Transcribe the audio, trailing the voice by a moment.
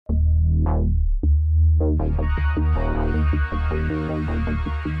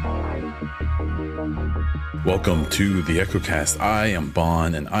Welcome to the EchoCast. I am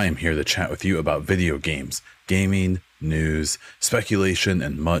Bon, and I am here to chat with you about video games, gaming, news, speculation,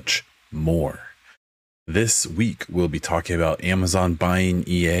 and much more. This week, we'll be talking about Amazon buying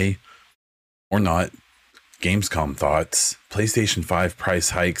EA, or not, Gamescom thoughts, PlayStation 5 price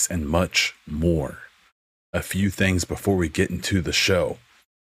hikes, and much more. A few things before we get into the show.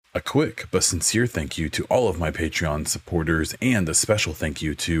 A quick but sincere thank you to all of my Patreon supporters, and a special thank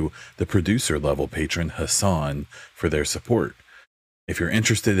you to the producer level patron Hassan for their support. If you're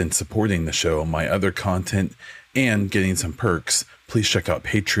interested in supporting the show, my other content, and getting some perks, please check out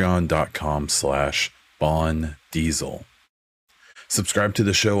patreon.com/BonDiesel. Subscribe to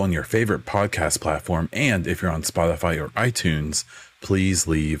the show on your favorite podcast platform, and if you're on Spotify or iTunes, please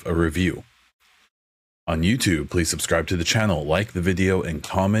leave a review. On YouTube, please subscribe to the channel, like the video, and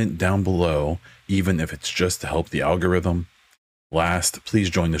comment down below, even if it's just to help the algorithm. Last, please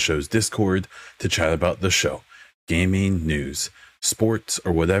join the show's Discord to chat about the show, gaming, news, sports,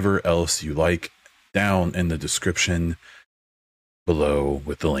 or whatever else you like, down in the description below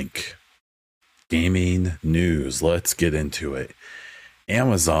with the link. Gaming news, let's get into it.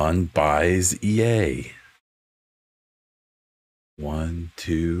 Amazon buys EA. 1,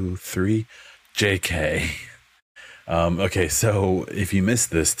 2, 3... JK. Okay, so if you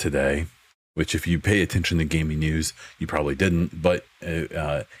missed this today, which if you pay attention to gaming news, you probably didn't, but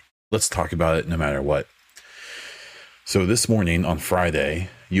let's talk about it no matter what. So this morning on Friday,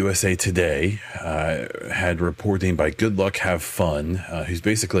 USA Today had reporting by Good Luck Have Fun, who's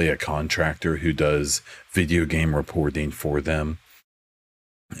basically a contractor who does video game reporting for them,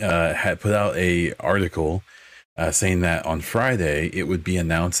 had put out a article saying that on Friday, it would be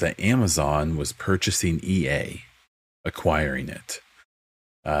announced that Amazon was purchasing EA, acquiring it.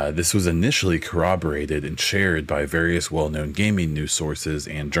 This was initially corroborated and shared by various well-known gaming news sources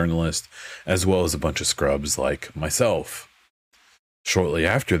and journalists, as well as a bunch of scrubs like myself. Shortly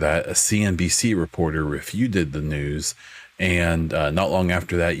after that, a CNBC reporter refuted the news, and not long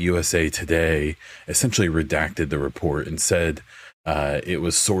after that, USA Today essentially redacted the report and said it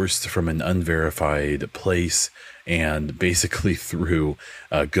was sourced from an unverified place and basically threw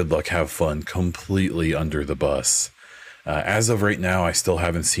Good Luck Have Fun completely under the bus. As of right now, I still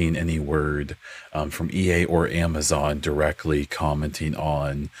haven't seen any word from EA or Amazon directly commenting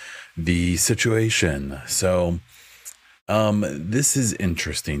on the situation. So this is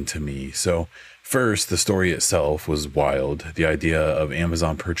interesting to me. So first, the story itself was wild. The idea of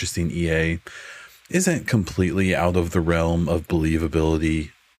Amazon purchasing EA isn't completely out of the realm of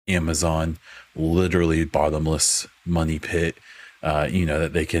believability. Amazon, literally bottomless money pit,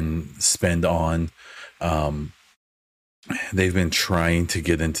 that they can spend on. They've been trying to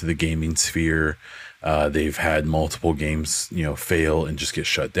get into the gaming sphere. They've had multiple games, fail and just get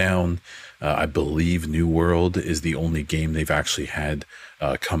shut down. I believe New World is the only game they've actually had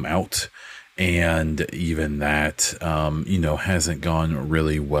come out. And even that, hasn't gone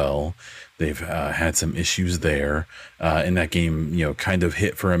really well. They've had some issues there. And that game, kind of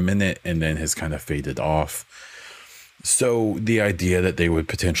hit for a minute and then has kind of faded off. So the idea that they would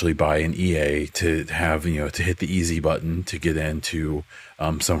potentially buy an EA to have, to hit the easy button to get into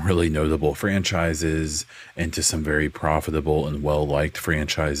some really notable franchises and to some very profitable and well-liked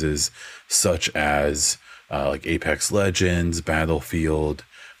franchises, such as like Apex Legends, Battlefield,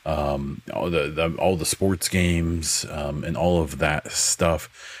 all the sports games, and all of that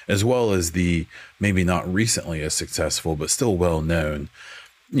stuff, as well as the maybe not recently as successful but still well known,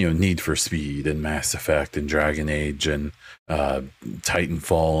 Need for Speed and Mass Effect and Dragon Age and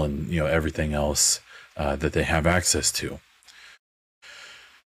Titanfall and everything else that they have access to.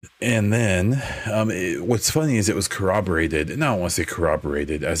 And then what's funny is it was corroborated, and I don't want to say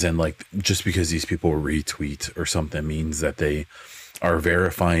corroborated as in like just because these people retweet or something means that they are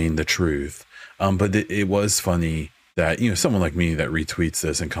verifying the truth. But it was funny that, someone like me that retweets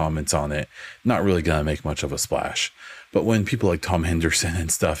this and comments on it, not really going to make much of a splash. But when people like Tom Henderson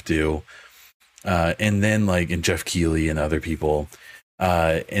and stuff do, and then and Jeff Keighley and other people,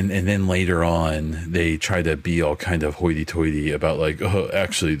 and then later on, they try to be all kind of hoity-toity about oh,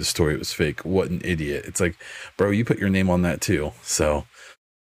 actually the story was fake. What an idiot. It's like, bro, you put your name on that too. So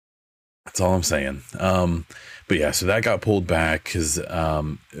that's all I'm saying. But yeah, so that got pulled back because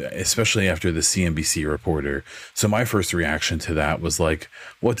especially after the CNBC reporter. So my first reaction to that was like,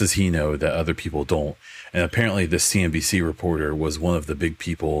 what does he know that other people don't? And apparently the CNBC reporter was one of the big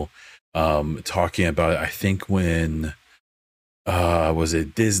people talking about it. I think when was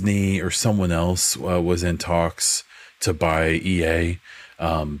it Disney or someone else was in talks to buy EA.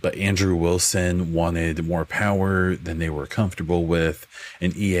 But Andrew Wilson wanted more power than they were comfortable with,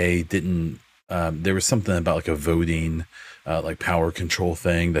 and EA didn't. There was something about like a voting, like power control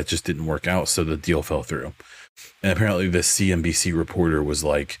thing that just didn't work out, so the deal fell through. And apparently, the CNBC reporter was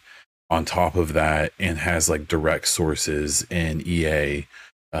like on top of that and has like direct sources in EA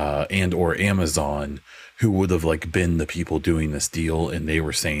and or Amazon who would have like been the people doing this deal, and they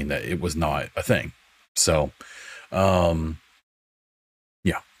were saying that it was not a thing. So,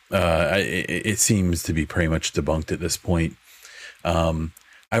 it seems to be pretty much debunked at this point.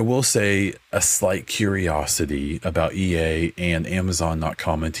 I will say a slight curiosity about EA and Amazon not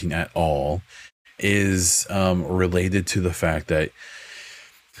commenting at all is related to the fact that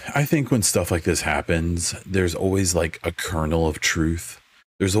I think when stuff like this happens, there's always like a kernel of truth.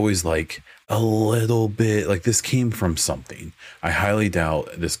 There's always like a little bit like this came from something. I highly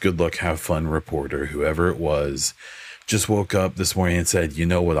doubt this good luck, have fun reporter, whoever it was, just woke up this morning and said, you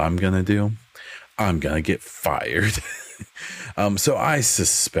know what I'm going to do? I'm going to get fired. So I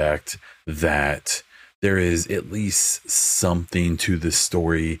suspect that there is at least something to this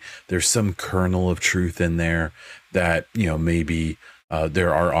story. There's some kernel of truth in there that, you know, maybe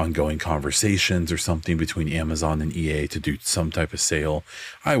there are ongoing conversations or something between Amazon and EA to do some type of sale.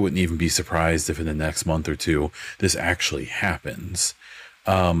 I wouldn't even be surprised if in the next month or two this actually happens.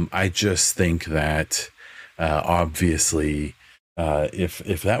 I just think that obviously,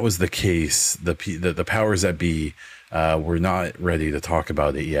 if that was the case, the powers that be were not ready to talk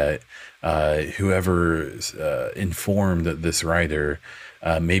about it yet. Whoever informed this writer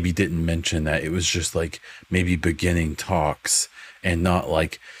maybe didn't mention that it was just like maybe beginning talks and not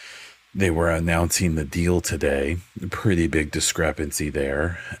like they were announcing the deal today. Pretty big discrepancy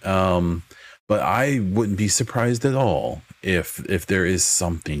there. But I wouldn't be surprised at all if there is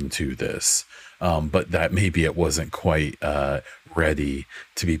something to this. But that maybe it wasn't quite ready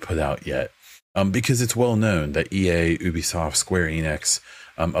to be put out yet. Because it's well known that EA, Ubisoft, Square Enix,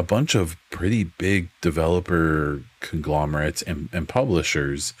 a bunch of pretty big developer conglomerates and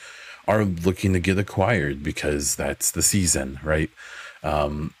publishers are looking to get acquired because that's the season, right?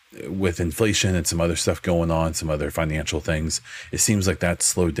 With inflation and some other stuff going on, some other financial things, it seems like that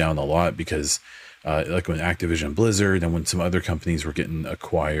slowed down a lot because like when Activision Blizzard and when some other companies were getting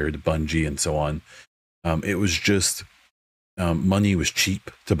acquired, Bungie and so on, it was just money was cheap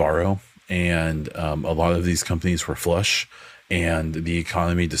to borrow. And a lot of these companies were flush, and the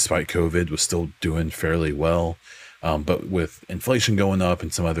economy, despite COVID, was still doing fairly well. But with inflation going up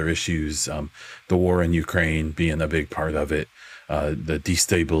and some other issues, the war in Ukraine being a big part of it, the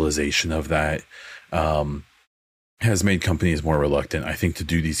destabilization of that has made companies more reluctant, I think, to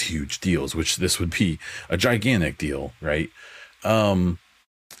do these huge deals, which this would be a gigantic deal, right?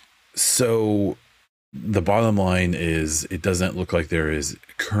 So the bottom line is it doesn't look like there is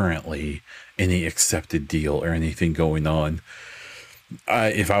currently any accepted deal or anything going on.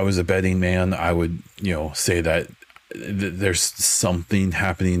 If I was a betting man, I would, say that there's something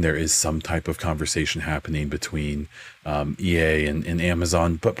happening. There is some type of conversation happening between EA and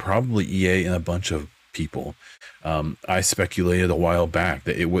Amazon, but probably EA and a bunch of people. I speculated a while back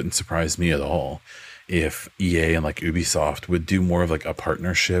that it wouldn't surprise me at all if EA and like Ubisoft would do more of like a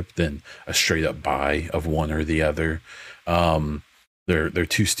partnership than a straight up buy of one or the other. Their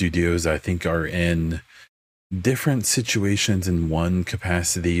two studios, I think, are in different situations in one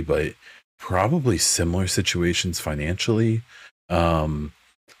capacity, but probably similar situations financially. And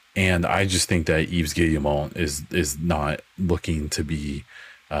I just think that Yves Guillemot is not looking to be,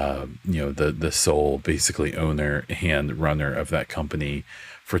 the sole basically owner and runner of that company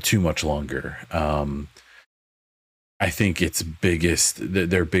for too much longer. I think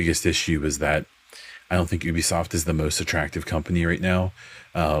their biggest issue is that I don't think Ubisoft is the most attractive company right now.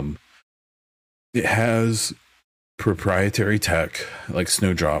 It has proprietary tech like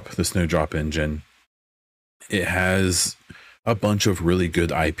the Snowdrop engine. It has a bunch of really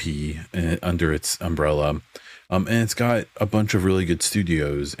good IP under its umbrella. And it's got a bunch of really good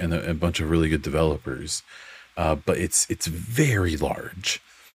studios and a bunch of really good developers. But it's very large.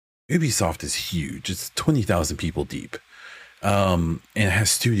 Ubisoft is huge. It's 20,000 people deep. And it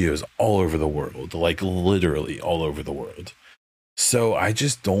has studios all over the world, like literally all over the world. So I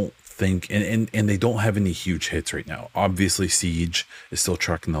just don't think, and they don't have any huge hits right now. Obviously, Siege is still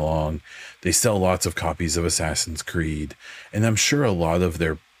trucking along. They sell lots of copies of Assassin's Creed, and I'm sure a lot of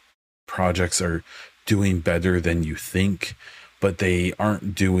their projects are doing better than you think, but they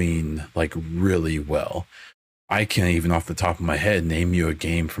aren't doing like really well. I can't even off the top of my head name you a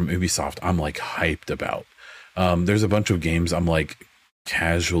game from Ubisoft I'm like hyped about. There's a bunch of games I'm like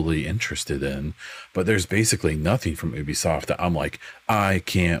casually interested in, but there's basically nothing from Ubisoft that I'm like, I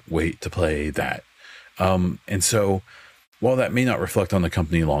can't wait to play that. And so while that may not reflect on the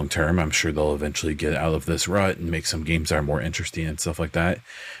company long term, I'm sure they'll eventually get out of this rut and make some games that are more interesting and stuff like that.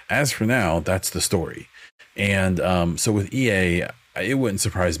 As for now, that's the story. And so with EA, it wouldn't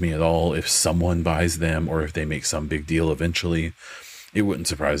surprise me at all if someone buys them or if they make some big deal eventually. It wouldn't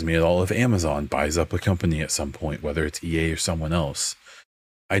surprise me at all if Amazon buys up a company at some point, whether it's EA or someone else.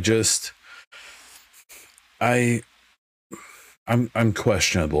 I'm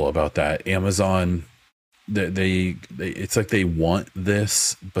questionable about that. Amazon, they it's like they want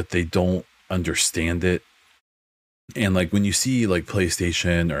this, but they don't understand it. And like when you see like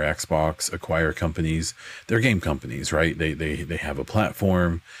PlayStation or Xbox acquire companies, they're game companies, right? They have a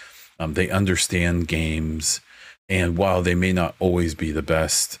platform, they understand games, and while they may not always be the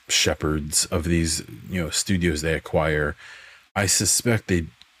best shepherds of these, studios they acquire, I suspect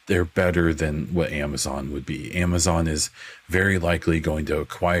they're better than what Amazon would be. Amazon is very likely going to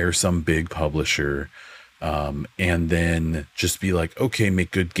acquire some big publisher, and then just be like, okay,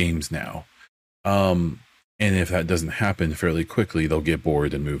 make good games now. And if that doesn't happen fairly quickly, they'll get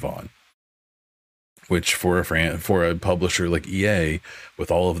bored and move on. Which for a publisher like EA,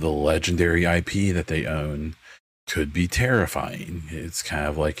 with all of the legendary IP that they own, could be terrifying. It's kind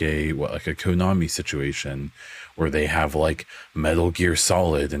of like a Konami situation where they have like Metal Gear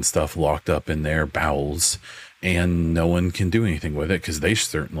Solid and stuff locked up in their bowels, and no one can do anything with it because they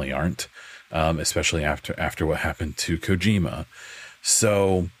certainly aren't, especially after what happened to Kojima.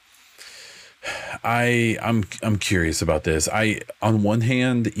 So I'm curious about this. On one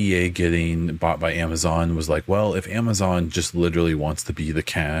hand, EA getting bought by Amazon was like, well, if Amazon just literally wants to be the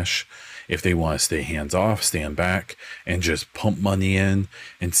cash, if they want to stay hands off, stand back, and just pump money in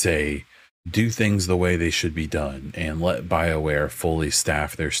and say, do things the way they should be done, and let BioWare fully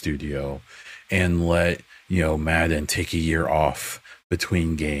staff their studio, and let, Madden take a year off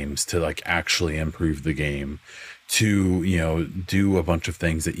between games to like actually improve the game, to, do a bunch of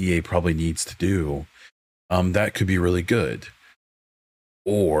things that EA probably needs to do, that could be really good.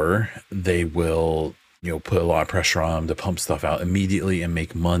 Or they will, put a lot of pressure on them to pump stuff out immediately and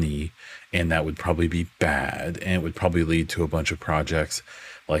make money, and that would probably be bad, and it would probably lead to a bunch of projects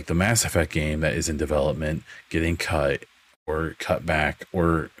like the Mass Effect game that is in development getting cut or cut back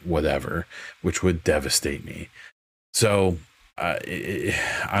or whatever, which would devastate me. So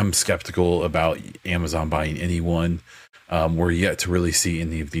I'm skeptical about Amazon buying anyone. We're yet to really see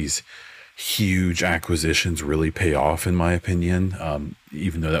any of these huge acquisitions really pay off, in my opinion.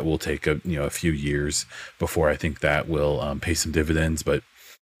 Even though that will take a few years before I think that will pay some dividends. But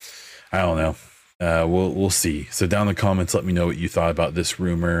I don't know. We'll see. So down in the comments, let me know what you thought about this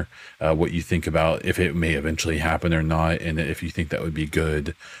rumor, what you think about if it may eventually happen or not, and if you think that would be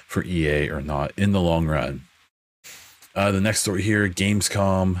good for EA or not in the long run. The next story here,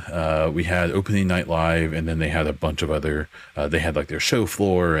 Gamescom. We had opening night live, and then they had a bunch of other, they had like their show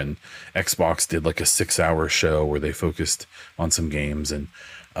floor, and Xbox did like a 6-hour show where they focused on some games. And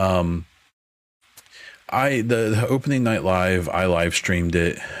the opening night live, I live streamed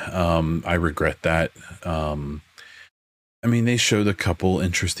it. I regret that. They showed a couple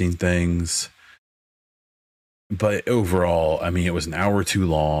interesting things, but overall, it was an hour too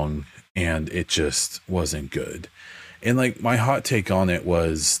long, and it just wasn't good. And like my hot take on it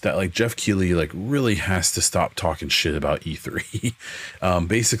was that like Jeff Keighley like really has to stop talking shit about E3.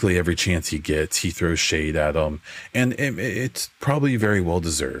 Basically every chance he gets, he throws shade at them, and it's probably very well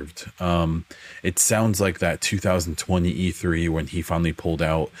deserved. It sounds like that 2020 E3 when he finally pulled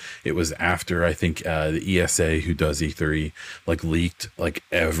out, it was after I think the ESA who does E3 like leaked like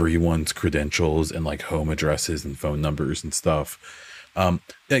everyone's credentials and like home addresses and phone numbers and stuff.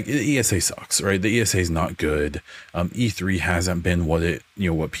 Like the ESA sucks, right? The ESA is not good. E3 hasn't been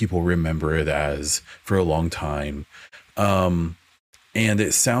what people remember it as for a long time. And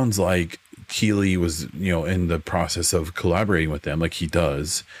it sounds like Keighley was, in the process of collaborating with them like he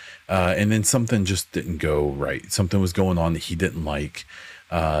does. And then something just didn't go right. Something was going on that he didn't like.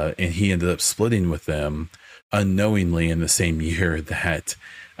 And he ended up splitting with them unknowingly in the same year that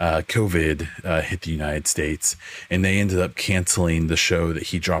COVID hit the United States, and they ended up canceling the show that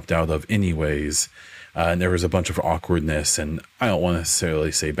he dropped out of anyways. And there was a bunch of awkwardness, and I don't want to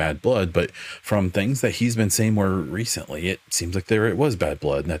necessarily say bad blood, but from things that he's been saying more recently, it seems like it was bad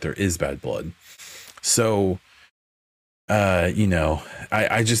blood and that there is bad blood. So,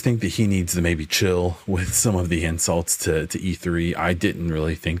 I just think that he needs to maybe chill with some of the insults to E3. I didn't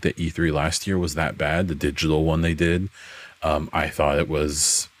really think that E3 last year was that bad, the digital one they did. I thought it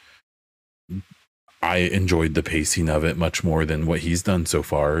was I enjoyed the pacing of it much more than what he's done so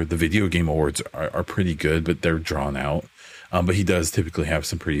far. The video game awards are pretty good, but they're drawn out. But he does typically have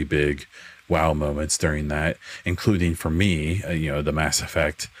some pretty big wow moments during that, including for me, the Mass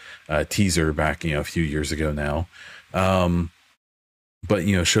Effect teaser back, a few years ago now. But,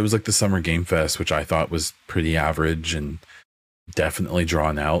 shows like the Summer Game Fest, which I thought was pretty average and definitely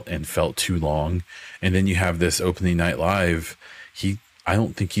drawn out and felt too long. And then you have this opening night live. I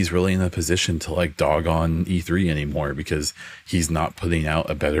don't think he's really in a position to like dog on E3 anymore because he's not putting out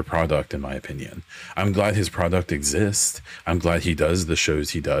a better product, in my opinion. I'm glad his product exists. I'm glad he does the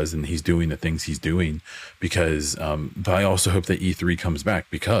shows he does and he's doing the things he's doing because, but I also hope that E3 comes back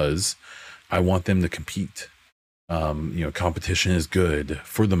because I want them to compete. Competition is good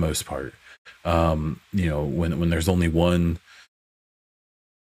for the most part. When there's only one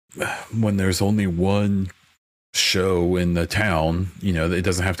show in the town, it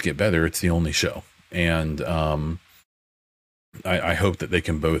doesn't have to get better. It's the only show. And I hope that they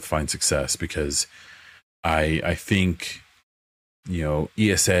can both find success because I think,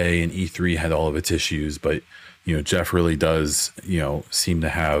 ESA and E3 had all of its issues, but, Jeff really does, seem to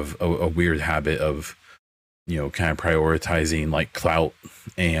have a weird habit of, kind of prioritizing like clout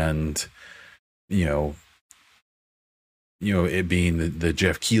and, it being the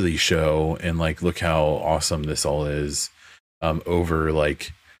Jeff Keighley show and like, look how awesome this all is, over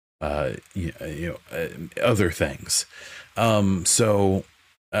like, other things. So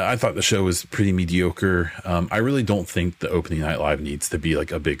I thought the show was pretty mediocre. I really don't think the opening night live needs to be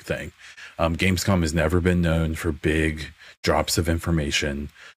like a big thing. Gamescom has never been known for big drops of information.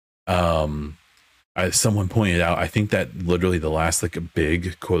 Someone pointed out, I think that literally the last like a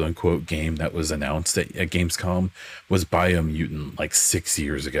big quote unquote game that was announced at Gamescom was Biomutant like 6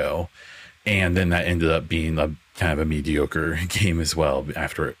 years ago. And then that ended up being a kind of a mediocre game as well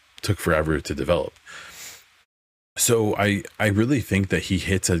after it took forever to develop. So I really think that he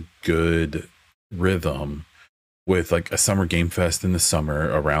hits a good rhythm with like a Summer Game Fest in the summer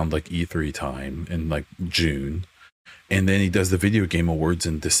around like E3 time in like June. And then he does the video game awards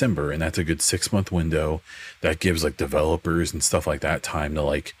in December. And that's a good 6-month window that gives like developers and stuff like that time to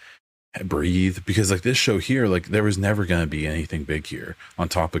like breathe. Because like this show here, like there was never going to be anything big here on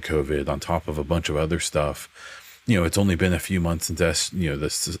top of COVID, on top of a bunch of other stuff. It's only been a few months since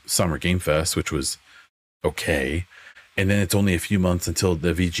this Summer Game Fest, which was okay. And then it's only a few months until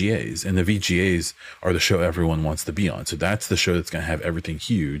the VGAs, and the VGAs are the show everyone wants to be on. So that's the show that's going to have everything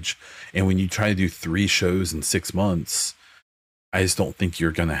huge. And when you try to do 3 shows in 6 months, I just don't think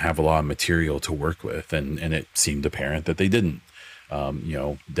you're going to have a lot of material to work with. And it seemed apparent that they didn't.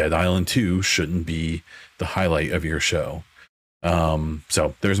 Dead Island 2 shouldn't be the highlight of your show.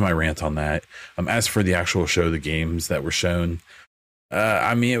 So there's my rant on that. As for the actual show, the games that were shown,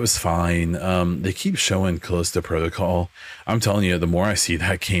 it was fine. They keep showing Callisto Protocol. I'm telling you, the more I see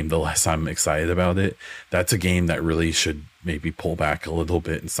that game, the less I'm excited about it. That's a game that really should maybe pull back a little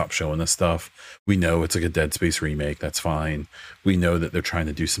bit and stop showing us stuff. We know it's like a Dead Space remake. That's fine. We know that they're trying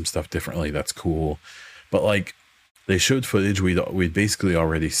to do some stuff differently. That's cool. But like, they showed footage we'd basically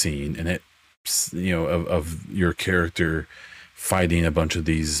already seen, and it, of your character fighting a bunch of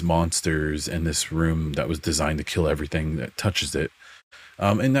these monsters in this room that was designed to kill everything that touches it.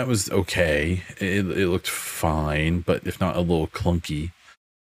 And that was okay. It looked fine, but if not a little clunky.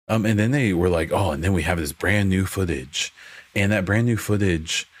 And then they were like, oh, and then we have this brand new footage. And that brand new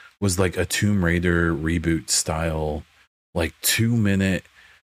footage was like a Tomb Raider reboot style, like 2-minute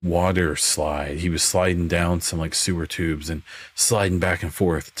water slide. He was sliding down some like sewer tubes and sliding back and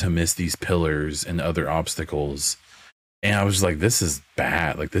forth to miss these pillars and other obstacles. And I was like, this is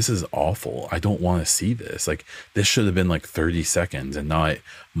bad. Like, this is awful. I don't want to see this. Like, this should have been like 30 seconds and not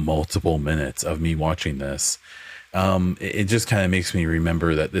multiple minutes of me watching this. It just kind of makes me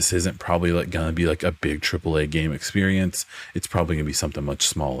remember that this isn't probably like going to be like a big AAA game experience. It's probably going to be something much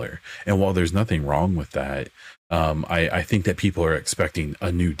smaller. And while there's nothing wrong with that, I think that people are expecting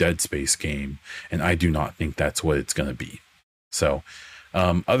a new Dead Space game. And I do not think that's what it's going to be. So,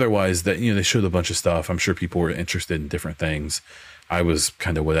 otherwise that, they showed a bunch of stuff. I'm sure people were interested in different things. I was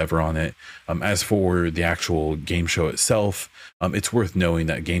kind of whatever on it. As for the actual game show itself, it's worth knowing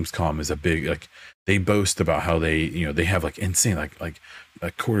that Gamescom is a big, like, they boast about how they have like insane, like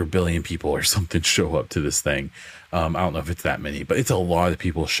 250 million people or something show up to this thing. I don't know if it's that many, but it's a lot of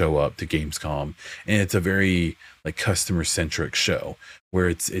people show up to Gamescom, and it's a very like customer centric show where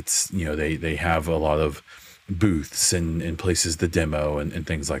it's they have a lot of booths and places to demo and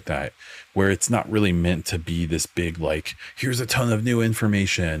things like that, where it's not really meant to be this big, like, here's a ton of new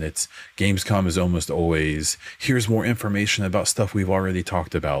information. It's Gamescom is almost always, here's more information about stuff we've already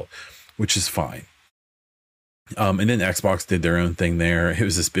talked about, which is fine. And then Xbox did their own thing there. It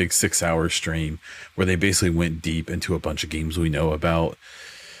was this big 6-hour stream where they basically went deep into a bunch of games we know about.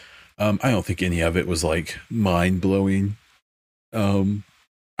 I don't think any of it was like mind blowing.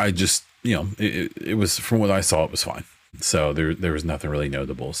 I just, it was, from what I saw, it was fine. So there was nothing really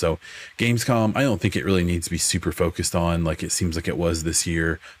notable. So Gamescom, I don't think it really needs to be super focused on like it seems like it was this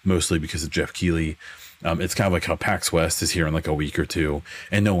year, mostly because of Jeff Keighley. It's kind of like how PAX West is here in like a week or two,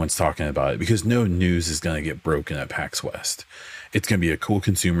 and no one's talking about it because no news is going to get broken at PAX West. It's going to be a cool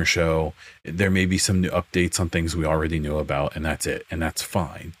consumer show. There may be some new updates on things we already knew about, and that's it. And that's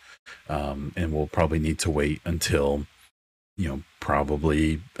fine. And we'll probably need to wait until,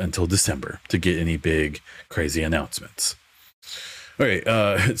 probably until December to get any big crazy announcements. All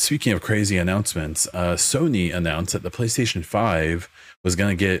right. Speaking of crazy announcements, Sony announced that the PlayStation 5 was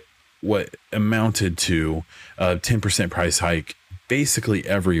going to get what amounted to a 10% price hike basically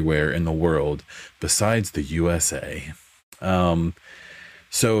everywhere in the world besides the USA.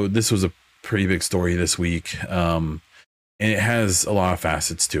 So this was a pretty big story this week. And it has a lot of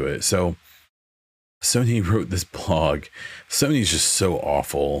facets to it. So Sony wrote this blog. Sony's just so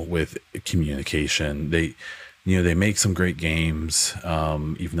awful with communication. They make some great games,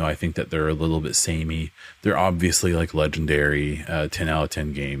 even though I think that they're a little bit samey. They're obviously like legendary 10 out of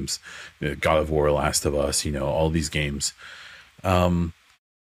 10 games. God of War, Last of Us, all these games. But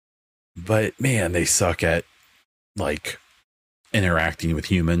man, they suck at like interacting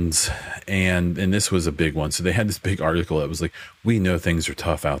with humans. And this was a big one. So they had this big article that was like, we know things are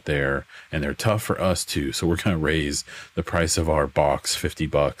tough out there and they're tough for us too. So we're going to raise the price of our box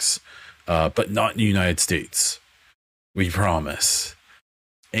 $50. But not in the United States. We promise.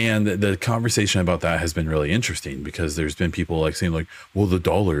 And the conversation about that has been really interesting because there's been people like saying like, well, the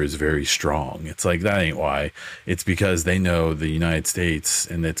dollar is very strong. It's like, that ain't why. It's because they know the United States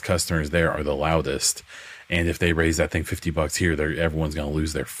and its customers there are the loudest. And if they raise that thing $50 here, everyone's going to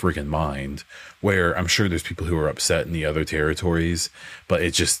lose their friggin' mind. Where I'm sure there's people who are upset in the other territories, but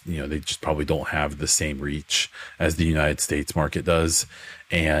it's just, they just probably don't have the same reach as the United States market does.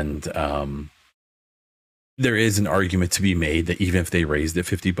 And there is an argument to be made that even if they raised it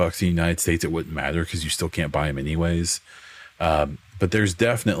 $50 in the United States, it wouldn't matter because you still can't buy them anyways. But there's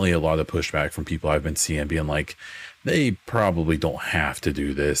definitely a lot of pushback from people I've been seeing being like, they probably don't have to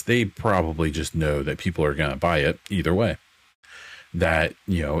do this. They probably just know that people are going to buy it either way. That,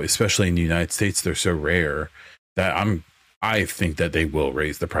 especially in the United States, they're so rare that I think that they will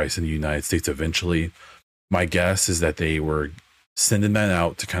raise the price in the United States eventually. My guess is that they were sending that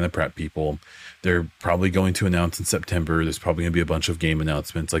out to kind of prep people. They're probably going to announce in September. There's probably going to be a bunch of game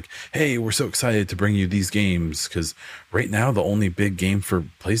announcements like, hey, we're so excited to bring you these games. Because right now, the only big game for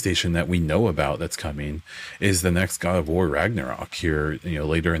PlayStation that we know about that's coming is the next God of War Ragnarok here,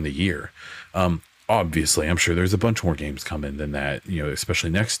 later in the year. Obviously, I'm sure there's a bunch more games coming than that, especially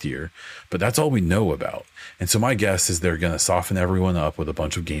next year. But that's all we know about. And so my guess is they're going to soften everyone up with a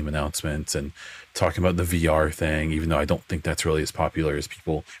bunch of game announcements and talking about the VR thing, even though I don't think that's really as popular as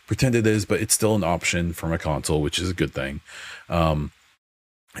people pretend it is, but it's still an option from a console, which is a good thing. And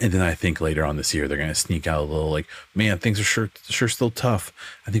then I think later on this year, they're going to sneak out a little like, man, things are sure still tough.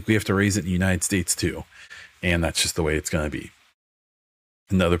 I think we have to raise it in the United States too. And that's just the way it's going to be.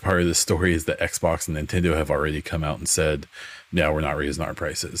 Another part of the story is that Xbox and Nintendo have already come out and said, yeah, we're not raising our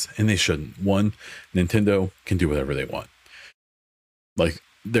prices. And they shouldn't. One, Nintendo can do whatever they want. Like,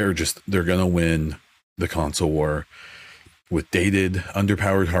 they're going to win the console war with dated,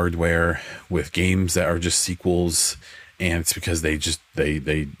 underpowered hardware, with games that are just sequels. And it's because they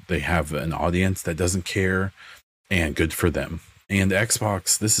have an audience that doesn't care, and good for them. And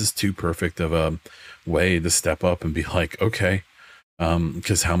Xbox, this is too perfect of a way to step up and be like, okay,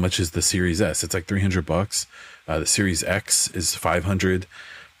 because how much is the Series S? It's like $300. The Series X is $500.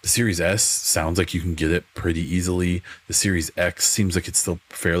 The Series S sounds like you can get it pretty easily. The Series X seems like it's still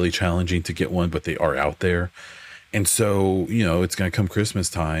fairly challenging to get one, but they are out there. And so, it's going to come Christmas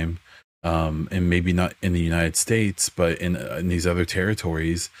time, and maybe not in the United States, but in these other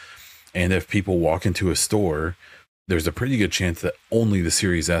territories. And if people walk into a store, there's a pretty good chance that only the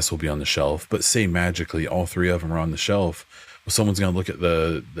Series S will be on the shelf. But say magically all three of them are on the shelf. Well, someone's going to look at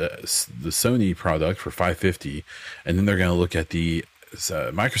the Sony product for $550, and then they're going to look at the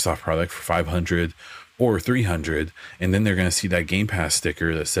Microsoft product for $500 or $300, and then they're going to see that Game Pass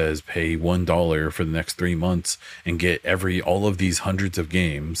sticker that says pay $1 for the next 3 months and get all of these hundreds of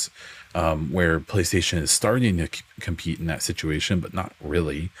games, where PlayStation is starting to compete in that situation, but not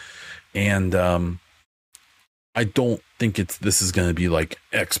really. And I don't think this is going to be like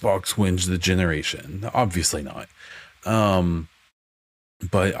Xbox wins the generation. Obviously not.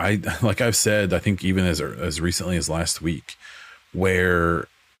 But like I've said, I think even as recently as last week, where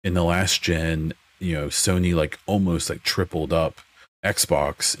in the last gen, Sony like almost like tripled up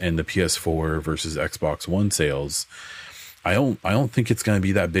Xbox and the PS4 versus Xbox One sales. I don't think it's going to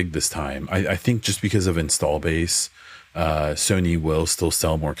be that big this time. I think just because of install base, Sony will still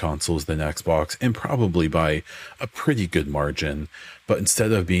sell more consoles than Xbox, and probably by a pretty good margin. But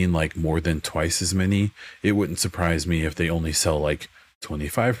instead of being like more than twice as many, it wouldn't surprise me if they only sell like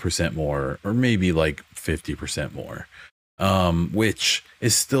 25% more, or maybe like 50% more, which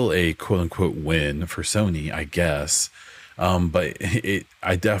is still a quote unquote win for Sony, I guess. But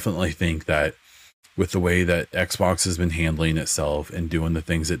I definitely think that with the way that Xbox has been handling itself and doing the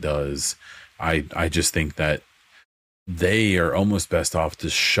things it does, I just think that they are almost best off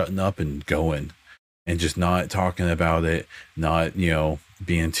just shutting up and going and just not talking about it, not,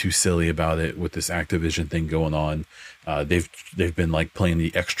 being too silly about it with this Activision thing going on. They've been like playing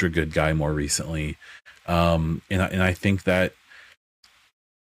the extra good guy more recently. And I think that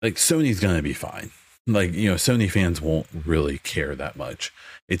like Sony's going to be fine. Like, Sony fans won't really care that much.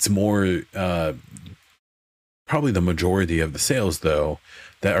 It's more, probably the majority of the sales though,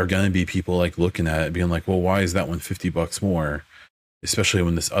 that are going to be people like looking at it being like, well, why is that one $50 more? Especially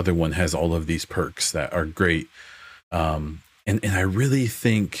when this other one has all of these perks that are great. And I really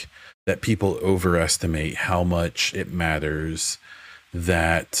think that people overestimate how much it matters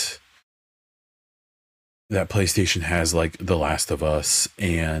that PlayStation has like The Last of Us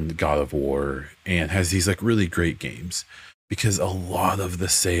and God of War and has these like really great games, because a lot of the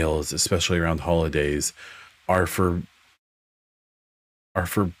sales, especially around holidays, are for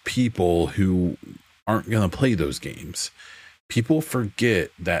people who aren't going to play those games. People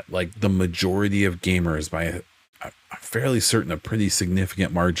forget that like the majority of gamers, by I'm fairly certain a pretty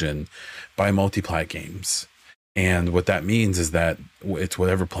significant margin, buy multi-plat games. And what that means is that it's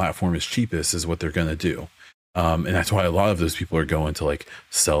whatever platform is cheapest is what they're going to do. And that's why a lot of those people are going to like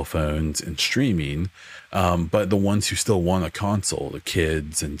cell phones and streaming. But the ones who still want a console, the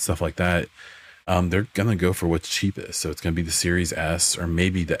kids and stuff like that, they're going to go for what's cheapest. So it's going to be the Series S or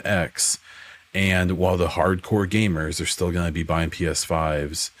maybe the X. And while the hardcore gamers are still going to be buying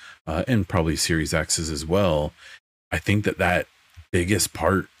PS5s and probably Series X's as well, I think that biggest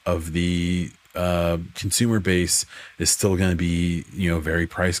part of the consumer base is still going to be, very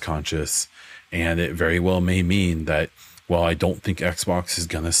price conscious. And it very well may mean that while I don't think Xbox is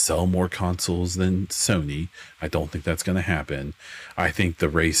going to sell more consoles than Sony, I don't think that's going to happen. I think the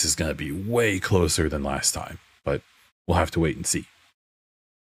race is going to be way closer than last time, but we'll have to wait and see.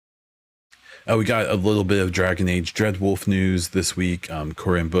 We got a little bit of Dragon Age Dreadwolf news this week.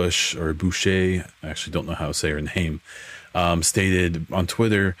 Corinne Boucher, I actually don't know how to say her name, stated on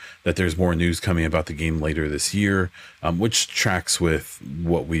Twitter that there's more news coming about the game later this year, which tracks with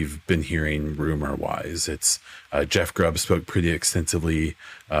what we've been hearing rumor-wise. It's Jeff Grubb spoke pretty extensively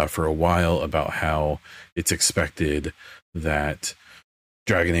for a while about how it's expected that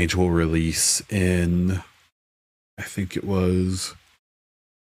Dragon Age will release in, I think it was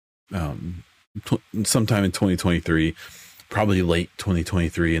sometime in 2023, probably late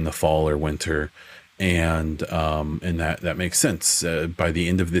 2023 in the fall or winter. And that makes sense. By the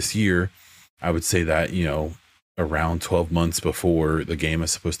end of this year, I would say that, around 12 months before the game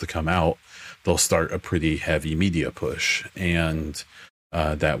is supposed to come out, they'll start a pretty heavy media push. And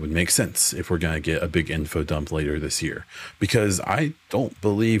that would make sense if we're going to get a big info dump later this year, because I don't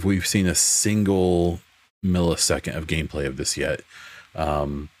believe we've seen a single millisecond of gameplay of this yet.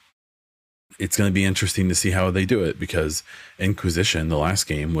 It's going to be interesting to see how they do it, because Inquisition, the last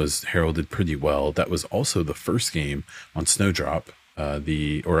game, was heralded pretty well. That was also the first game on Snowdrop,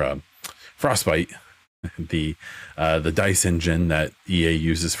 Frostbite, the dice engine that EA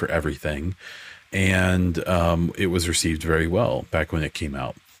uses for everything. And it was received very well back when it came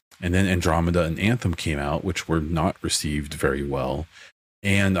out. And then Andromeda and Anthem came out, which were not received very well.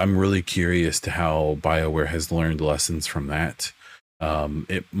 And I'm really curious to how BioWare has learned lessons from that.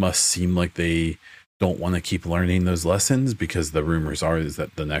 It must seem like they don't want to keep learning those lessons, because the rumors are is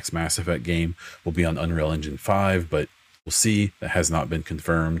that the next Mass Effect game will be on Unreal Engine 5, but we'll see. That has not been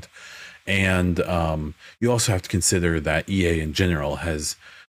confirmed. And you also have to consider that EA in general has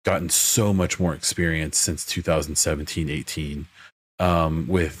gotten so much more experience since 2017-18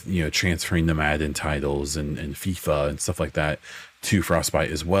 with transferring the Madden titles and FIFA and stuff like that to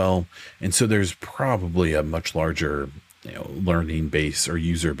Frostbite as well. And so there's probably a much larger learning base or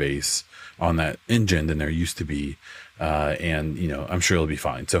user base on that engine than there used to be. And I'm sure it'll be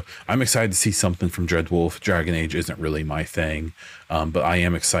fine. So I'm excited to see something from Dreadwolf. Dragon Age isn't really my thing, but I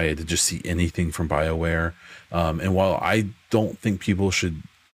am excited to just see anything from BioWare. And while I don't think people should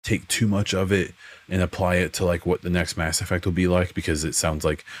take too much of it and apply it to like what the next Mass Effect will be like, because it sounds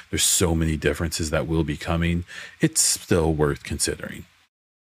like there's so many differences that will be coming, it's still worth considering.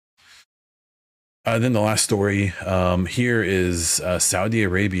 Then the last story here is Saudi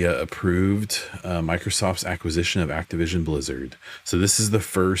Arabia approved Microsoft's acquisition of Activision Blizzard. So this is the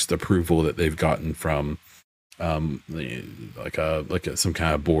first approval that they've gotten from some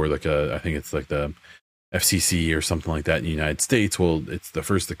kind of board, I think it's like the FCC or something like that in the United States. Well, it's the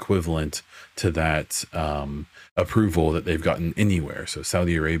first equivalent to that approval that they've gotten anywhere. So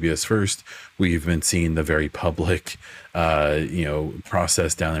Saudi Arabia is first. We've been seeing the very public,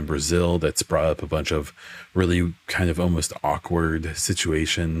 process down in Brazil that's brought up a bunch of really kind of almost awkward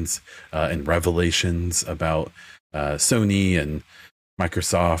situations and revelations about Sony and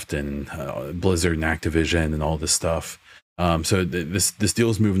Microsoft and Blizzard and Activision and all this stuff. So this deal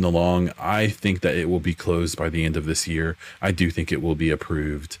is moving along. I think that it will be closed by the end of this year. I do think it will be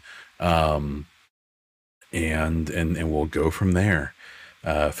approved, and we'll go from there.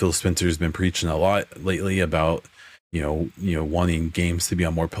 Phil Spencer's been preaching a lot lately about wanting games to be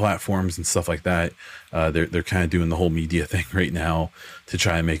on more platforms and stuff like that. They're kind of doing the whole media thing right now to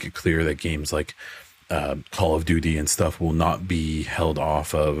try and make it clear that games like Call of Duty and stuff will not be held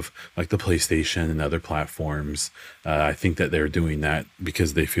off of like the PlayStation and other platforms. I think that they're doing that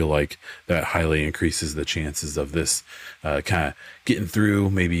because they feel like that highly increases the chances of this kind of getting through,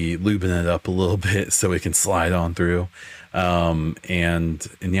 maybe lubing it up a little bit so it can slide on through. And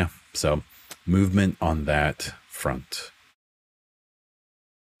yeah, so movement on that front.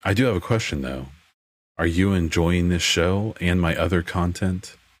 I do have a question though. Are you enjoying this show and my other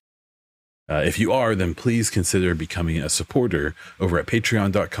content? If you are, then please consider becoming a supporter over at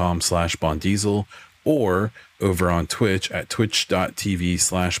patreon.com/Bondiesel or over on Twitch at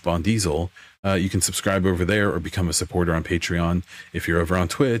twitch.tv/Bondiesel. You can subscribe over there or become a supporter on Patreon. If you're over on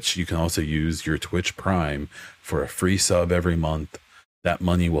Twitch, you can also use your Twitch Prime for a free sub every month. That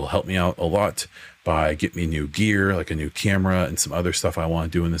money will help me out a lot by getting me new gear, like a new camera and some other stuff I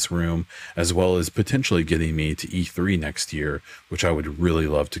want to do in this room, as well as potentially getting me to E3 next year, which I would really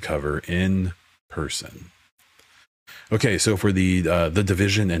love to cover in person. Okay, so for the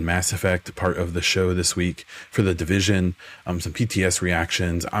Division and Mass Effect part of the show this week, for the Division, some PTS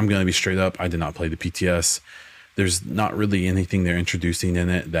reactions. I'm going to be straight up. I did not play the PTS. There's not really anything they're introducing in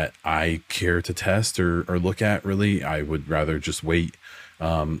it that I care to test or look at, really. I would rather just wait.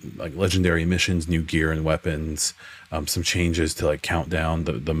 Like legendary missions, new gear and weapons, some changes to like count down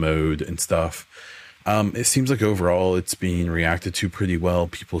the mode and stuff. It seems like overall it's being reacted to pretty well.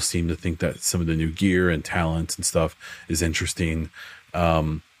 People seem to think that some of the new gear and talents and stuff is interesting.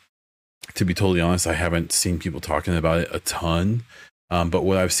 To be totally honest, I haven't seen people talking about it a ton, but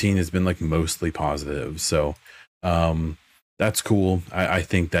what I've seen has been like mostly positive. So that's cool. I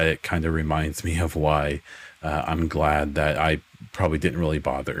think that it kind of reminds me of why I'm glad that I probably didn't really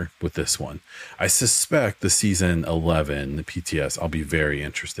bother with this one. I suspect the season 11, the PTS, I'll be very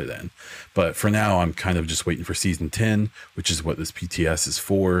interested in. But for now, I'm kind of just waiting for season 10, which is what this PTS is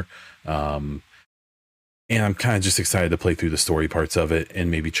for. And I'm kind of just excited to play through the story parts of it and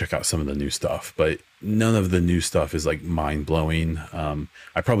maybe check out some of the new stuff. But none of the new stuff is like mind blowing.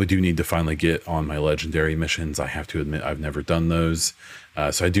 I probably do need to finally get on my legendary missions. I have to admit I've never done those.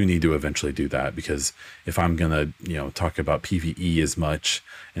 So I do need to eventually do that, because if I'm going to, talk about PvE as much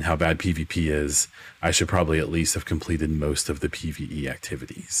and how bad PvP is, I should probably at least have completed most of the PvE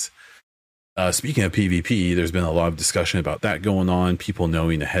activities. Speaking of PvP, there's been a lot of discussion about that going on. People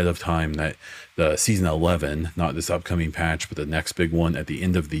knowing ahead of time that the season 11, not this upcoming patch, but the next big one at the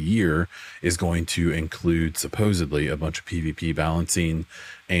end of the year, is going to include supposedly a bunch of PvP balancing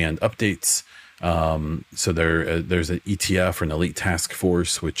and updates. So there's an ETF, or an Elite Task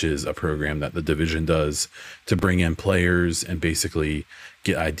Force, which is a program that the Division does to bring in players and basically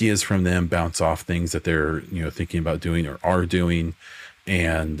get ideas from them, bounce off things that they're thinking about doing or are doing.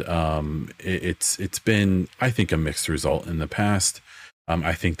 And it's been, I think, a mixed result in the past.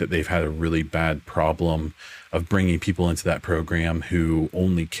 I think that they've had a really bad problem of bringing people into that program who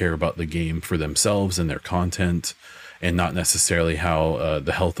only care about the game for themselves and their content, and not necessarily how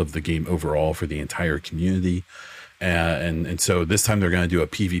the health of the game overall for the entire community. And so this time they're going to do a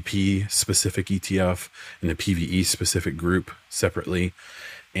PvP specific ETF and a PvE specific group separately.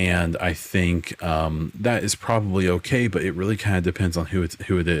 And I think that is probably okay, but it really kind of depends on who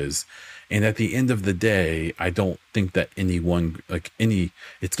it is. And at the end of the day, I don't think that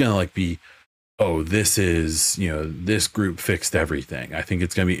it's gonna like be, oh, this is, this group fixed everything. I think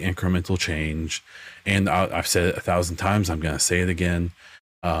it's gonna be incremental change. And I've said it 1,000 times. I'm gonna say it again.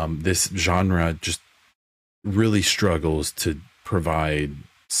 This genre just really struggles to provide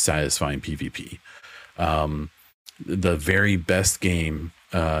satisfying PvP. The very best game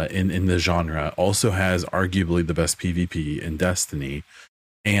in the genre also has arguably the best PvP in Destiny.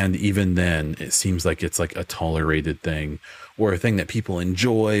 And even then, it seems like it's like a tolerated thing or a thing that people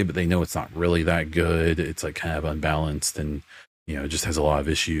enjoy, but they know it's not really that good. It's like kind of unbalanced and, it just has a lot of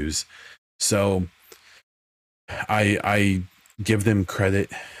issues. So I give them credit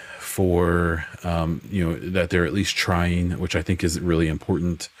for, that they're at least trying, which I think is really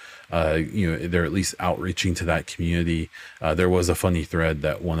important. They're at least outreaching to that community. There was a funny thread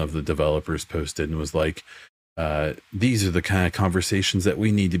that one of the developers posted and was like, these are the kind of conversations that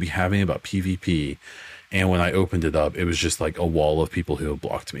we need to be having about PvP. And when I opened it up, it was just like a wall of people who have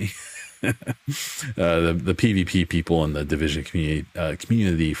blocked me. The PvP people in the Division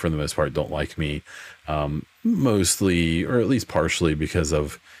community, for the most part, don't like me, mostly, or at least partially, because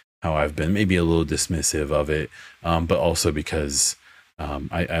of how I've been maybe a little dismissive of it, but also because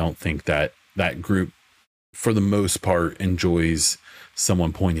I don't think that group, for the most part, enjoys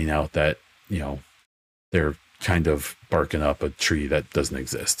someone pointing out that, they're kind of barking up a tree that doesn't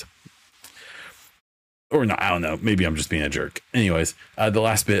exist. Or not, I don't know. Maybe I'm just being a jerk. Anyways, the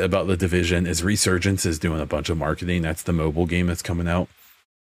last bit about the Division is Resurgence is doing a bunch of marketing. That's the mobile game that's coming out,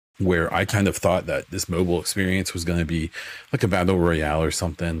 where I kind of thought that this mobile experience was going to be like a battle royale or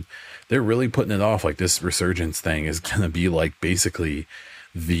something. They're really putting it off. Like, this Resurgence thing is going to be like basically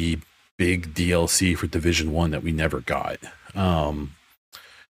the big DLC for Division 1 that we never got.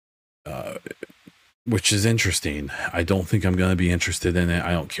 Which is interesting. I don't think I'm going to be interested in it.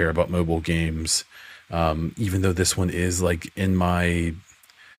 I don't care about mobile games. Even though this one is like in my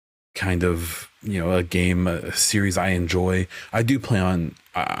kind of, a series I enjoy, I do plan on,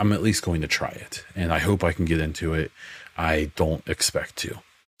 I'm at least going to try it, and I hope I can get into it. I don't expect to.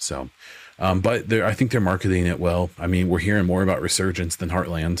 So, but I think they're marketing it well. I mean, we're hearing more about Resurgence than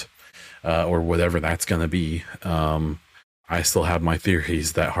Heartland, or whatever that's going to be. I still have my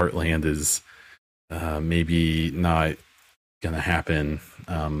theories that Heartland is maybe not going to happen,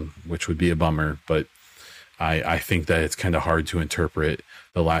 which would be a bummer, but I think that it's kind of hard to interpret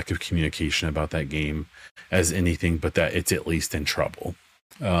the lack of communication about that game as anything but that it's at least in trouble.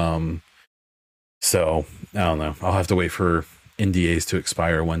 So I don't know. I'll have to wait for NDAs to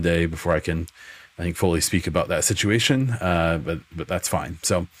expire one day before I can, I think, fully speak about that situation. But that's fine.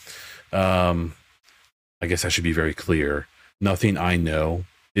 So I guess I should be very clear. Nothing I know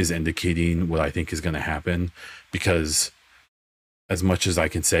is indicating what I think is going to happen, because as much as I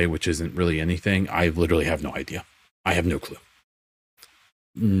can say, which isn't really anything, I literally have no idea. I have no clue.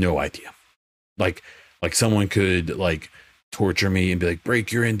 No idea. Like someone could like torture me and be like,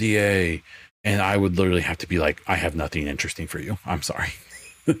 break your NDA. And I would literally have to be like, I have nothing interesting for you. I'm sorry.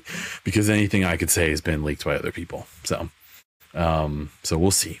 Because anything I could say has been leaked by other people. So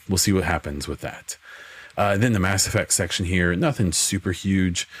we'll see. We'll see what happens with that. Then the Mass Effect section here, nothing super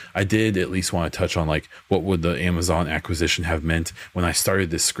huge. I did at least want to touch on like what would the Amazon acquisition have meant. When I started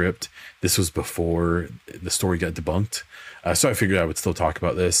this script, this was before the story got debunked, so I figured I would still talk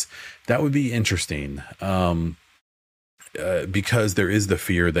about this. That would be interesting, because there is the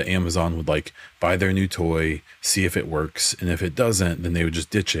fear that Amazon would like buy their new toy, see if it works, and if it doesn't, then they would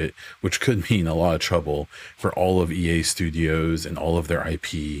just ditch it, which could mean a lot of trouble for all of EA Studios and all of their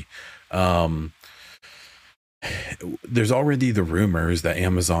IP. There's already the rumors that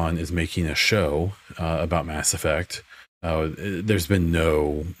Amazon is making a show about Mass Effect. There's been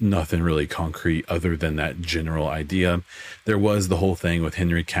nothing really concrete other than that general idea. There was the whole thing with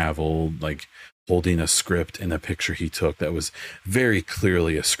Henry Cavill, like holding a script in a picture he took that was very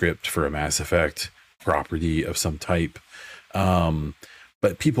clearly a script for a Mass Effect property of some type.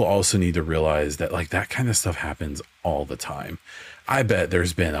 But people also need to realize that like that kind of stuff happens all the time. I bet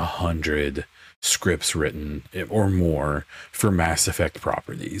there's been 100 scripts written or more for Mass Effect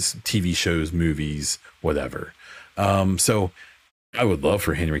properties, TV shows, movies, whatever. So I would love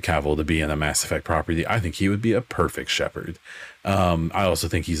for Henry Cavill to be in a Mass Effect property. I think he would be a perfect Shepard. I also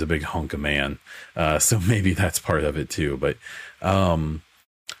think he's a big hunk of man. So maybe that's part of it too. But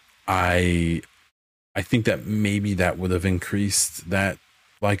I think that maybe that would have increased that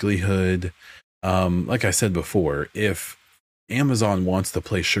likelihood. Like I said before, if Amazon wants to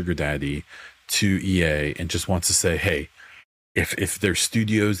play sugar daddy to EA and just wants to say, hey, If there's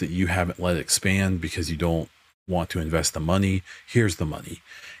studios that you haven't let expand because you don't want to invest the money, here's the money.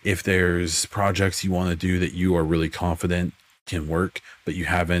 If there's projects you want to do that you are really confident can work, but you're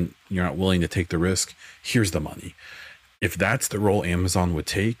not willing to take the risk, here's the money. If that's the role Amazon would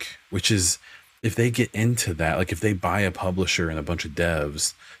take, which is if they get into that, like if they buy a publisher and a bunch of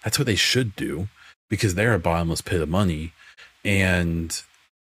devs, that's what they should do, because they're a bottomless pit of money. And,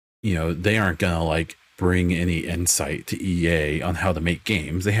 they aren't going to like bring any insight to EA on how to make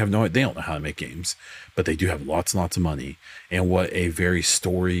games. They don't know how to make games, but they do have lots and lots of money. And what a very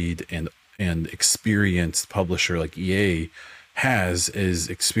storied and experienced publisher like EA has is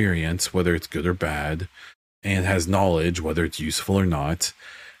experience, whether it's good or bad, and has knowledge, whether it's useful or not.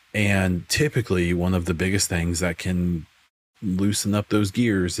 And typically one of the biggest things that can loosen up those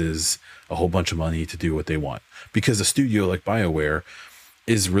gears is a whole bunch of money to do what they want. Because a studio like BioWare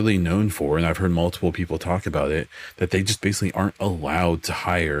is really known for, and I've heard multiple people talk about it, that they just basically aren't allowed to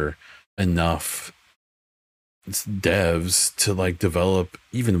hire enough devs to like develop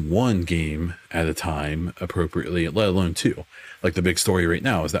even one game at a time appropriately, let alone two. Like the big story right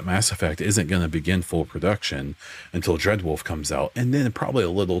now is that Mass Effect isn't going to begin full production until Dreadwolf comes out, and then probably a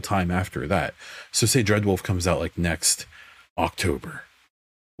little time after that. So say Dreadwolf comes out like next October.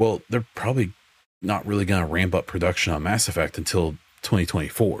 Well, they're probably not really going to ramp up production on Mass Effect until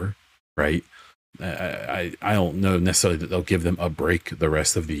 2024, right? I don't know necessarily that they'll give them a break the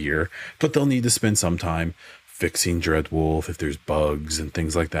rest of the year, but they'll need to spend some time fixing Dreadwolf if there's bugs and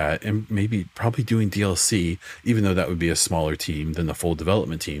things like that, and maybe probably doing DLC, even though that would be a smaller team than the full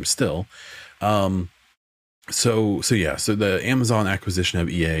development team still. So the Amazon acquisition of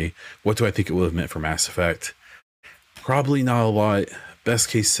EA, what do I think it would have meant for Mass Effect? Probably not a lot. Best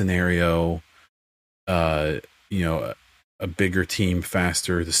case scenario, a bigger team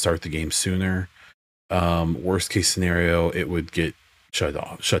faster to start the game sooner. Worst case scenario, it would get shut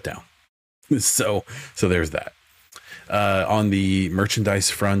down. So there's that. On the merchandise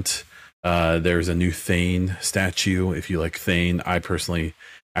front, there's a new Thane statue. If you like Thane, I personally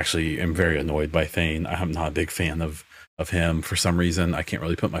actually am very annoyed by Thane. I'm not a big fan of him for some reason. I can't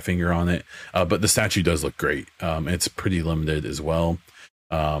really put my finger on it. But the statue does look great. It's pretty limited as well.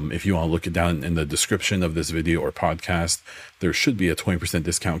 If you want to look it down in the description of this video or podcast, there should be a 20%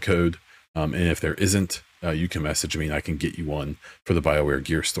 discount code. And if there isn't, you can message me and I can get you one for the BioWare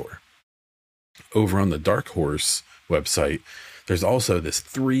gear store. Over on the Dark Horse website, there's also this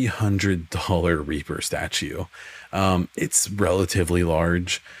 $300 Reaper statue. It's relatively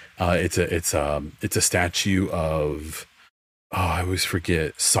large. It's a statue of, I always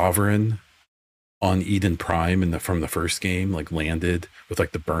forget, Sovereign on Eden Prime from the first game, like landed with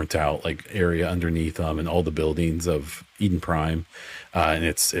like the burnt out like area underneath them and all the buildings of Eden Prime. And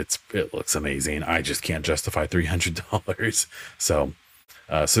it looks amazing. I just can't justify $300. So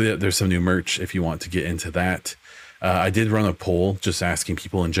yeah, there's some new merch if you want to get into that. I did run a poll just asking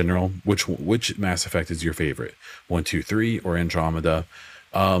people in general, which Mass Effect is your favorite, 1, 2, 3 or Andromeda.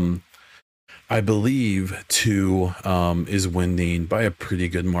 I believe 2 is winning by a pretty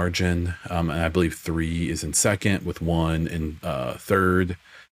good margin. And I believe 3 is in second, with 1 in third,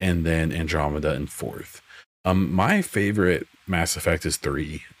 and then Andromeda in fourth. My favorite Mass Effect is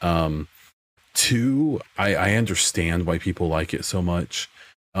 3. 2, I understand why people like it so much.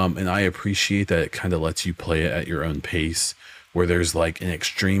 And I appreciate that it kind of lets you play it at your own pace, where there's like an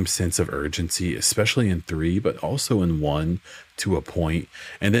extreme sense of urgency, especially in 3, but also in 1 to a point.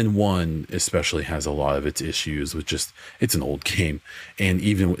 And then 1 especially has a lot of its issues with it's an old game. And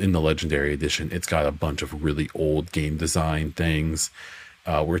even in the Legendary Edition, it's got a bunch of really old game design things,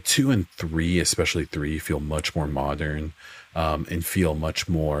 where 2 and 3, especially 3, feel much more modern, and feel much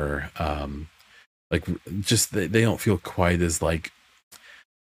more, they don't feel quite as like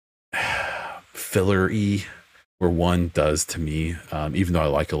filler-y, where 1 does to me, even though I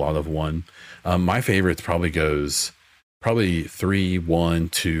like a lot of 1. My favorites probably 3, 1,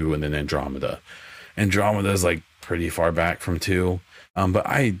 2, and then Andromeda. Andromeda is like pretty far back from 2, but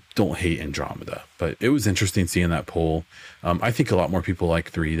I don't hate Andromeda. But it was interesting seeing that poll. I think a lot more people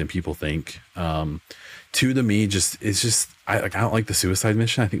like 3 than people think. 2 to me I don't like the suicide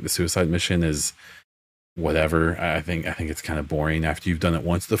mission. I think the suicide mission is whatever. I think it's kind of boring after you've done it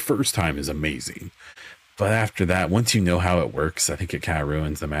once. The first time is amazing, but after that, once you know how it works, I think it kind of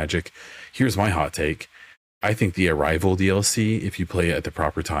ruins the magic. Here's my hot take. I think the Arrival DLC, if you play it at the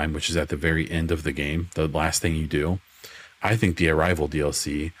proper time, which is at the very end of the game, the last thing you do, I think the Arrival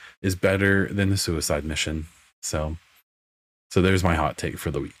DLC is better than the suicide mission. So there's my hot take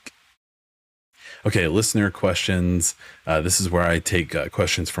for the week. Okay, listener questions. This is where I take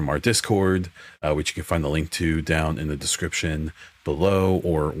questions from our Discord, which you can find the link to down in the description below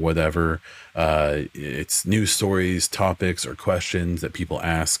or whatever. It's news stories, topics, or questions that people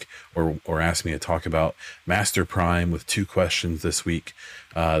ask or ask me to talk about. Master Prime with 2 questions this week.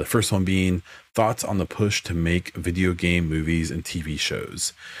 The first one being thoughts on the push to make video game movies and TV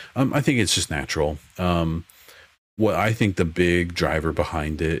shows. I think it's just natural. What I think the big driver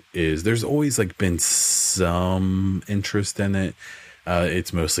behind it is there's always like been some interest in it.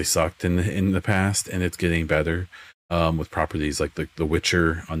 It's mostly sucked in the past, and it's getting better with properties like the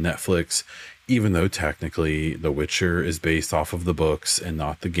Witcher on Netflix. Even though technically The Witcher is based off of the books and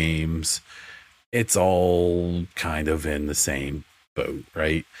not the games, it's all kind of in the same boat,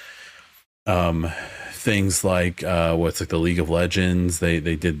 right? Things like what's like the League of Legends, they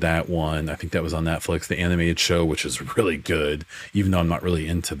did that one. I think that was on Netflix, the animated show, which is really good, even though I'm not really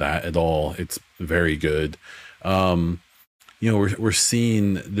into that at all. It's very good. We're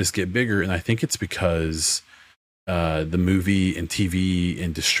seeing this get bigger, and I think it's because the movie and TV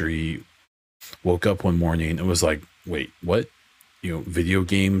industry woke up one morning and was like, wait, what? Video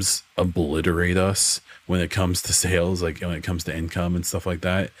games obliterate us when it comes to sales, like when it comes to income and stuff like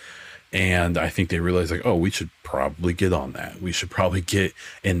that. And I think they realized like, oh, we should probably get on that. We should probably get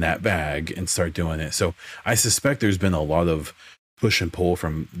in that bag and start doing it. So I suspect there's been a lot of push and pull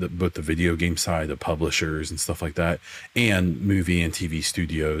from both the video game side, the publishers and stuff like that, and movie and TV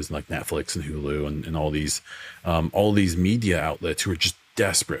studios like Netflix and Hulu and all these media outlets who are just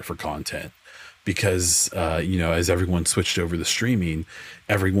desperate for content. Because, as everyone switched over to streaming,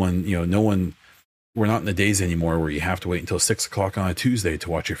 we're not in the days anymore where you have to wait until 6:00 on a Tuesday to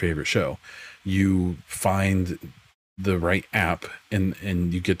watch your favorite show. You find the right app and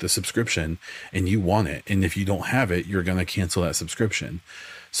you get the subscription and you want it. And if you don't have it, you're going to cancel that subscription.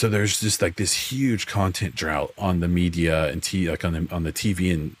 So there's just like this huge content drought on the media and on the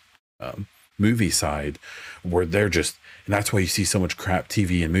TV and movie side, where and that's why you see so much crap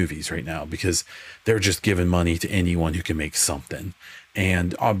TV and movies right now, because they're just giving money to anyone who can make something.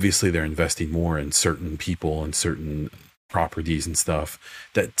 And obviously they're investing more in certain people and certain properties and stuff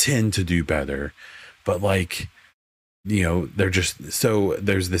that tend to do better. But they're just, so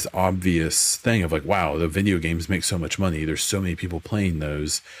there's this obvious thing of like, wow, the video games make so much money. There's so many people playing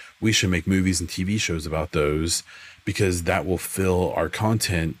those. We should make movies and TV shows about those, because that will fill our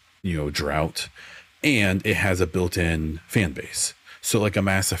content, drought. And it has a built-in fan base. So like a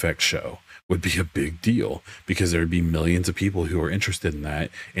Mass Effect show would be a big deal, because there'd be millions of people who are interested in that.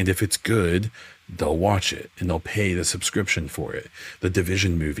 And if it's good, they'll watch it and they'll pay the subscription for it. The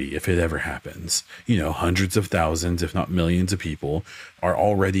Division movie, if it ever happens, hundreds of thousands, if not millions of people are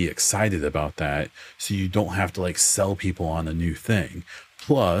already excited about that. So you don't have to like sell people on a new thing.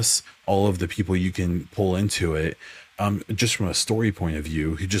 Plus all of the people you can pull into it, just from a story point of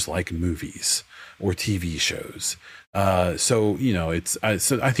view, who just like movies or TV shows. So I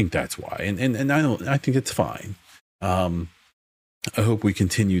think that's why, and I think it's fine. I hope we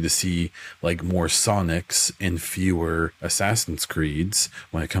continue to see like more Sonics and fewer Assassin's Creeds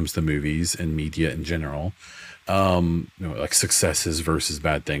when it comes to movies and media in general. Like successes versus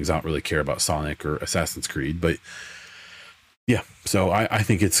bad things. I don't really care about Sonic or Assassin's Creed, but yeah. So I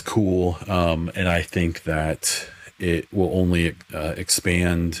think it's cool, and I think that it will only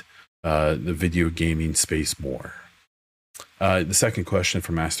expand the video gaming space more. The second question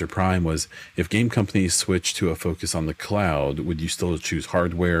from Master Prime was, if game companies switch to a focus on the cloud, would you still choose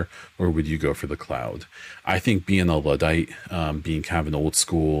hardware, or would you go for the cloud? I think being a Luddite, being kind of an old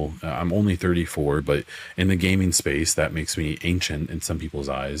school, I'm only 34, but in the gaming space, that makes me ancient in some people's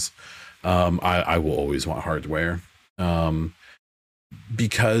eyes. I will always want hardware,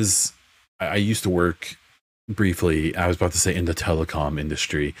 because I used to work briefly, I was about to say in the telecom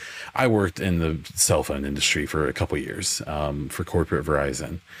industry. I worked in the cell phone industry for a couple years, for corporate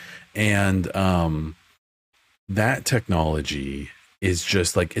Verizon. And that technology is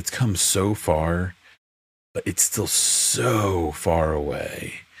just like, it's come so far, but it's still so far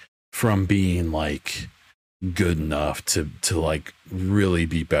away from being like good enough to like really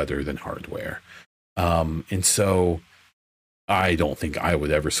be better than hardware. And so I don't think I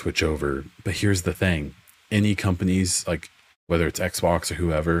would ever switch over. But here's the thing. Any companies, like whether it's Xbox or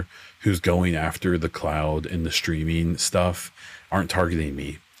whoever, who's going after the cloud and the streaming stuff, aren't targeting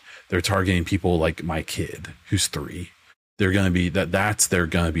me. They're targeting people like my kid who's 3. They're going to be they're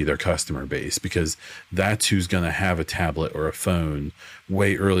going to be their customer base, because that's who's going to have a tablet or a phone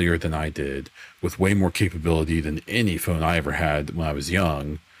way earlier than I did, with way more capability than any phone I ever had when I was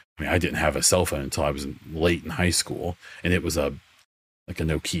young. I mean, I didn't have a cell phone until I was late in high school, and it was like a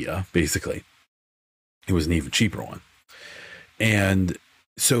Nokia, basically. It was an even cheaper one. And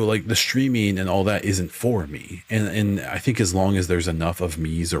so like the streaming and all that isn't for me. And I think as long as there's enough of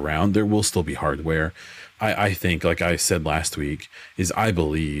me's around, there will still be hardware. I think, like I said last week, is I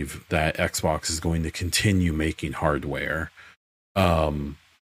believe that Xbox is going to continue making hardware.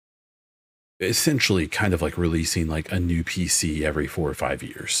 Essentially kind of like releasing like a new PC every 4 or 5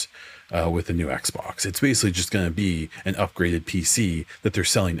 years with the new Xbox. It's basically just going to be an upgraded PC that they're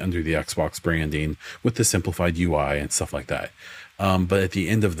selling under the Xbox branding with the simplified UI and stuff like that. But at the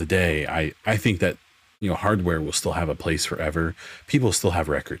end of the day, I think that, you know, hardware will still have a place forever. People still have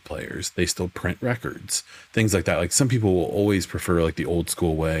record players. They still print records, things like that. Like some people will always prefer like the old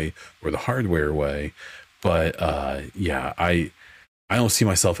school way or the hardware way. But yeah, I don't see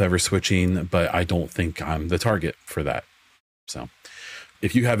myself ever switching, but I don't think I'm the target for that. So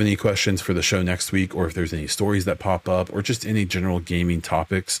if you have any questions for the show next week, or if there's any stories that pop up, or just any general gaming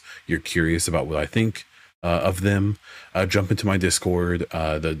topics you're curious about what I think of them, jump into my Discord.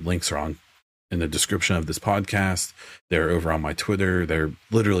 The links are on in the description of this podcast. They're over on my Twitter. They're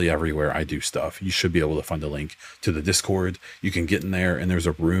literally everywhere I do stuff. You should be able to find a link to the Discord. You can get in there, and there's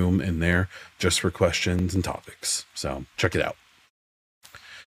a room in there just for questions and topics. So check it out.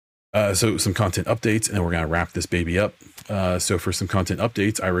 So some content updates, and then we're going to wrap this baby up. So for some content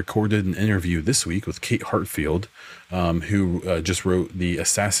updates, I recorded an interview this week with Kate Hartfield, who just wrote the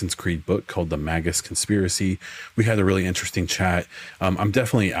Assassin's Creed book called The Magus Conspiracy. We had a really interesting chat. I'm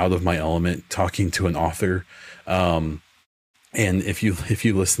definitely out of my element talking to an author. And if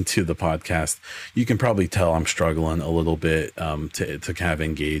you listen to the podcast, you can probably tell I'm struggling a little bit to kind of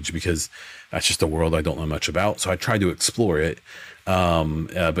engage, because that's just a world I don't know much about. So I tried to explore it.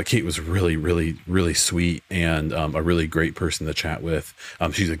 But Kate was really, really, really sweet, and a really great person to chat with.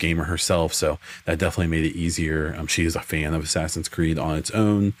 She's a gamer herself, so that definitely made it easier. She is a fan of Assassin's Creed on its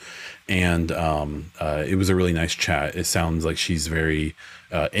own, and it was a really nice chat. It sounds like she's very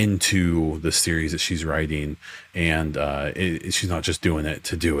into the series that she's writing, and she's not just doing it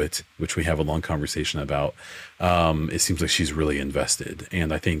to do it, which we have a long conversation about. It seems like she's really invested,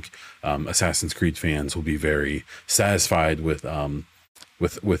 and I think Assassin's Creed fans will be very satisfied with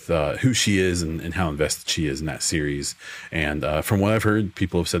who she is and how invested she is in that series. And from what I've heard,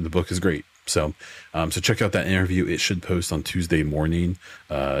 people have said the book is great. So check out that interview. It should post on Tuesday morning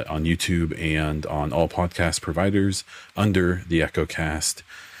on YouTube and on all podcast providers under the EchoCast.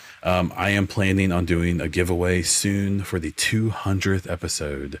 I am planning on doing a giveaway soon for the 200th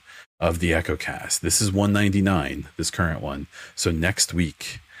episode of the EchoCast. This is 199, this current one. So next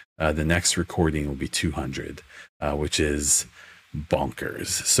week, the next recording will be 200, which is bonkers.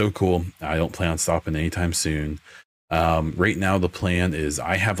 So cool. I don't plan on stopping anytime soon. Right now the plan is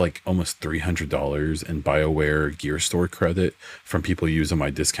I have like almost $300 in BioWare Gear Store credit from people using my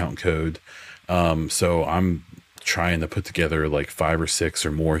discount code. So I'm trying to put together like 5 or 6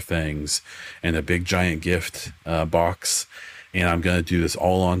 or more things and a big giant gift box. And I'm going to do this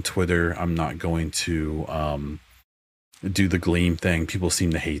all on Twitter. I'm not going to do the Gleam thing. People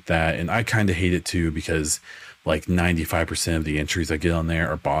seem to hate that, and I kind of hate it too, because like 95% of the entries I get on there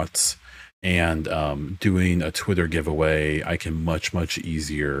are bots. And doing a Twitter giveaway, I can much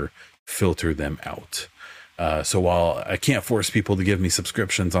easier filter them out. So while I can't force people to give me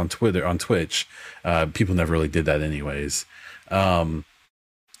subscriptions on Twitch, people never really did that anyways.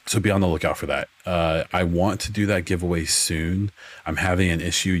 So be on the lookout for that. I want to do that giveaway soon. I'm having an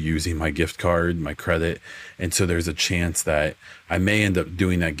issue using my gift card, my credit. And so there's a chance that I may end up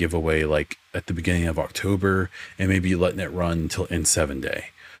doing that giveaway like at the beginning of October, and maybe letting it run until N7 Day.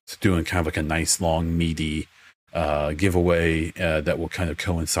 So doing kind of like a nice long meaty giveaway that will kind of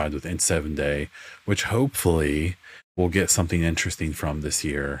coincide with N7 Day, which hopefully we'll get something interesting from this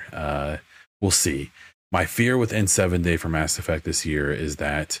year. We'll see. My fear with N7 Day for Mass Effect this year is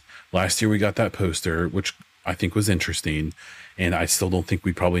that last year we got that poster, which I think was interesting, and I still don't think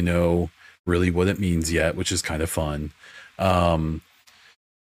we probably know really what it means yet, which is kind of fun. My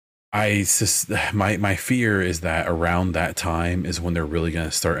fear is that around that time is when they're really going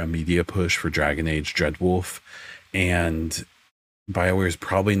to start a media push for Dragon Age Dreadwolf, and BioWare is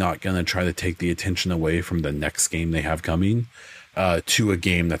probably not going to try to take the attention away from the next game they have coming to a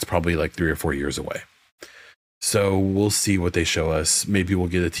game that's probably like 3 or 4 years away. So we'll see what they show us. Maybe we'll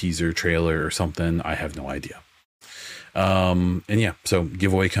get a teaser trailer or something. I have no idea. And yeah, so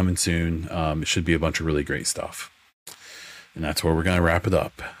giveaway coming soon. It should be a bunch of really great stuff. And that's where we're going to wrap it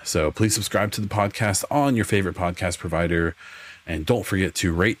up. So please subscribe to the podcast on your favorite podcast provider. And don't forget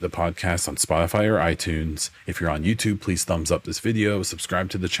to rate the podcast on Spotify or iTunes. If you're on YouTube, please thumbs up this video, subscribe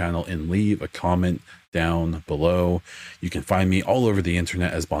to the channel, and leave a comment down below. You can find me all over the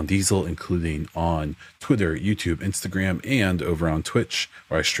internet as Bond Diesel, including on Twitter, YouTube, Instagram, and over on Twitch,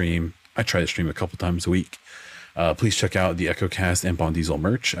 where I stream. I try to stream a couple times a week. Please check out the EchoCast and Bond Diesel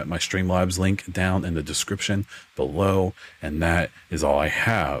merch at my Streamlabs link down in the description below. And that is all I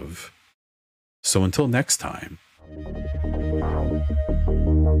have. So until next time.